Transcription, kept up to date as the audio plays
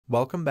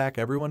Welcome back,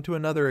 everyone, to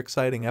another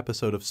exciting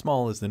episode of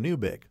Small is the New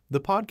Big,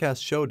 the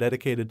podcast show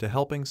dedicated to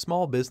helping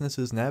small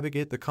businesses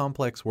navigate the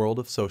complex world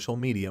of social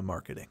media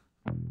marketing.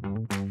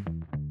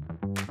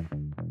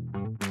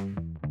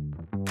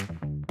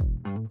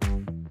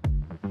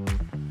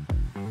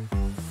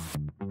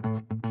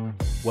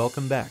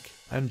 Welcome back.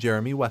 I'm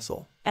Jeremy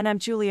Wessel. And I'm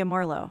Julia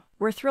Marlowe.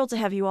 We're thrilled to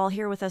have you all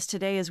here with us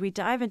today as we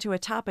dive into a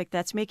topic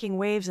that's making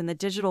waves in the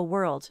digital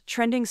world,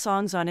 trending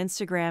songs on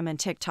Instagram and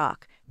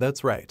TikTok.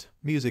 That's right.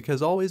 Music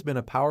has always been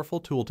a powerful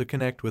tool to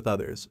connect with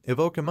others,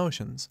 evoke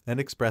emotions, and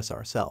express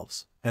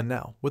ourselves. And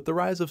now, with the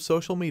rise of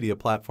social media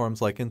platforms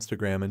like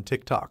Instagram and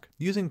TikTok,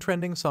 using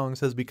trending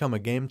songs has become a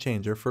game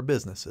changer for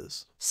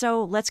businesses.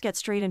 So, let's get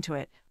straight into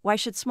it. Why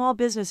should small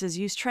businesses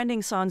use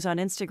trending songs on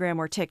Instagram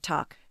or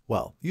TikTok?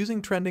 Well,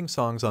 using trending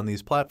songs on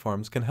these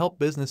platforms can help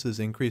businesses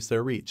increase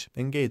their reach,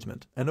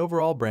 engagement, and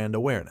overall brand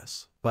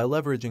awareness. By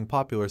leveraging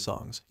popular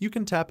songs, you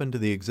can tap into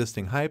the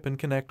existing hype and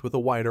connect with a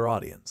wider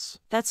audience.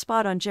 That's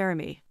spot on,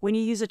 Jeremy. When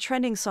you use a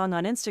trending song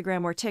on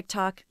Instagram or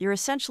TikTok, you're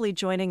essentially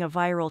joining a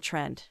viral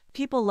trend.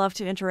 People love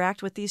to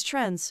interact with these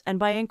trends, and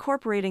by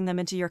incorporating them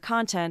into your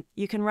content,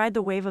 you can ride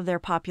the wave of their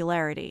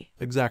popularity.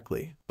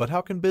 Exactly. But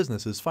how can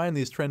businesses find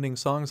these trending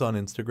songs on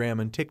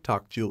Instagram and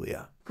TikTok,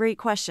 Julia? Great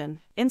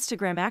question.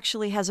 Instagram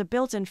actually has a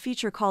built-in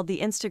feature called the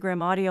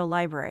Instagram Audio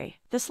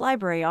Library. This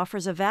library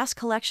offers a vast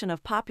collection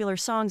of popular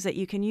songs that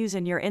you can use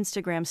in your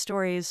Instagram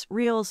stories,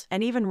 reels,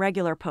 and even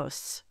regular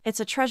posts. It's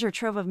a treasure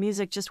trove of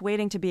music just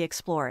waiting to be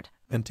explored.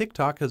 And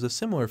TikTok has a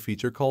similar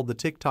feature called the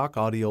TikTok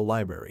Audio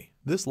Library.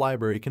 This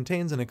library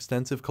contains an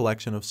extensive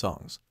collection of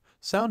songs,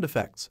 sound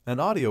effects, and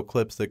audio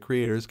clips that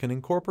creators can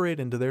incorporate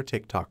into their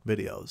TikTok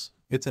videos.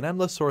 It's an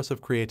endless source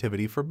of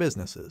creativity for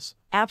businesses.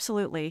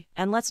 Absolutely.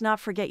 And let's not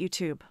forget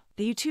YouTube.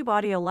 The YouTube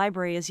Audio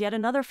Library is yet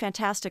another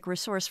fantastic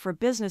resource for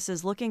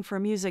businesses looking for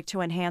music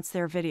to enhance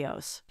their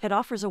videos. It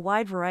offers a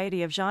wide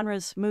variety of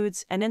genres,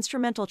 moods, and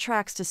instrumental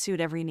tracks to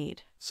suit every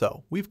need.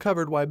 So, we've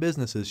covered why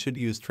businesses should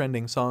use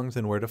trending songs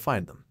and where to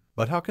find them.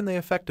 But how can they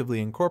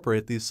effectively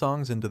incorporate these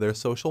songs into their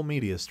social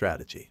media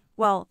strategy?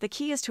 Well, the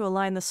key is to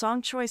align the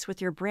song choice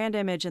with your brand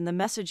image and the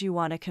message you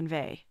want to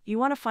convey. You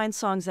want to find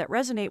songs that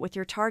resonate with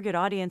your target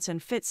audience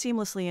and fit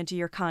seamlessly into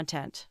your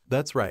content.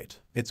 That's right.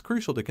 It's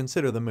crucial to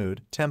consider the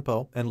mood,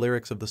 tempo, and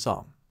lyrics of the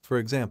song. For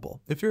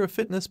example, if you're a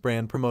fitness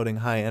brand promoting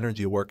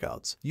high-energy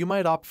workouts, you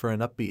might opt for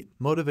an upbeat,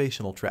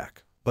 motivational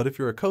track. But if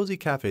you're a cozy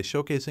cafe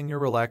showcasing your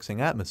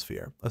relaxing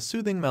atmosphere, a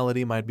soothing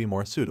melody might be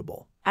more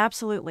suitable.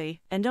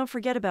 Absolutely. And don't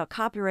forget about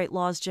copyright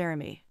laws,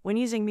 Jeremy. When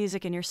using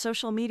music in your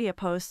social media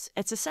posts,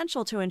 it's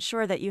essential to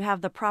ensure that you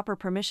have the proper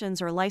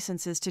permissions or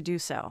licenses to do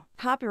so.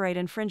 Copyright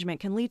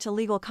infringement can lead to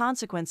legal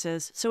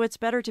consequences, so it's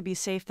better to be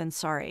safe than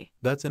sorry.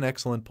 That's an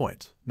excellent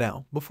point.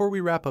 Now, before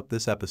we wrap up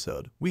this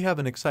episode, we have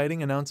an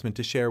exciting announcement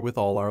to share with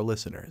all our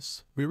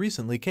listeners. We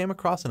recently came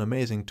across an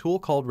amazing tool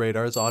called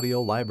Radar's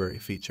Audio Library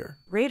feature.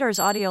 Radar's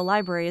Audio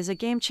Library is a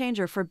game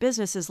changer for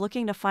businesses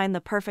looking to find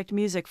the perfect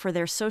music for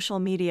their social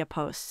media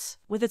posts.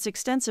 With its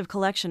extensive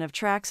collection of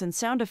tracks and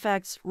sound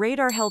effects,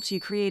 Radar helps you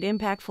create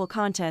impactful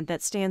content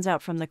that stands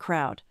out from the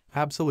crowd.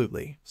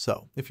 Absolutely.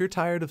 So, if you're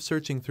tired of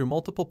searching through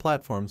multiple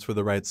platforms for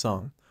the right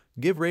song,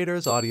 give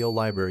Radar's Audio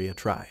Library a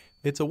try.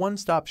 It's a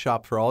one-stop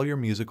shop for all your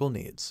musical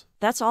needs.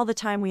 That's all the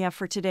time we have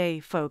for today,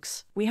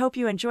 folks. We hope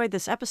you enjoyed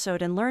this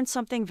episode and learned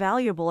something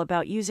valuable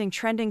about using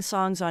trending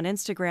songs on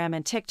Instagram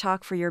and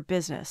TikTok for your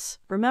business.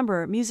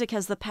 Remember, music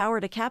has the power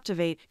to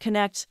captivate,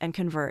 connect, and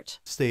convert.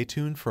 Stay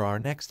tuned for our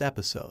next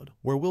episode,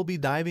 where we'll be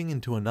diving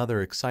into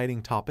another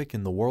exciting topic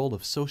in the world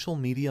of social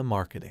media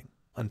marketing.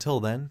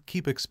 Until then,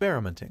 keep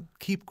experimenting,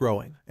 keep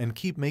growing, and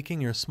keep making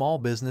your small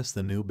business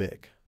the new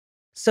big.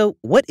 So,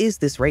 what is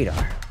this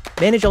Radar?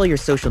 Manage all your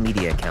social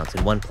media accounts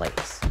in one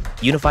place.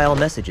 Unify all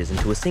messages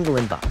into a single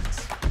inbox.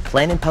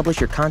 Plan and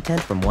publish your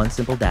content from one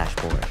simple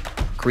dashboard.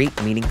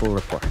 Create meaningful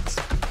reports.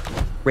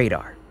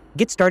 Radar.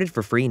 Get started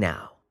for free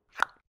now.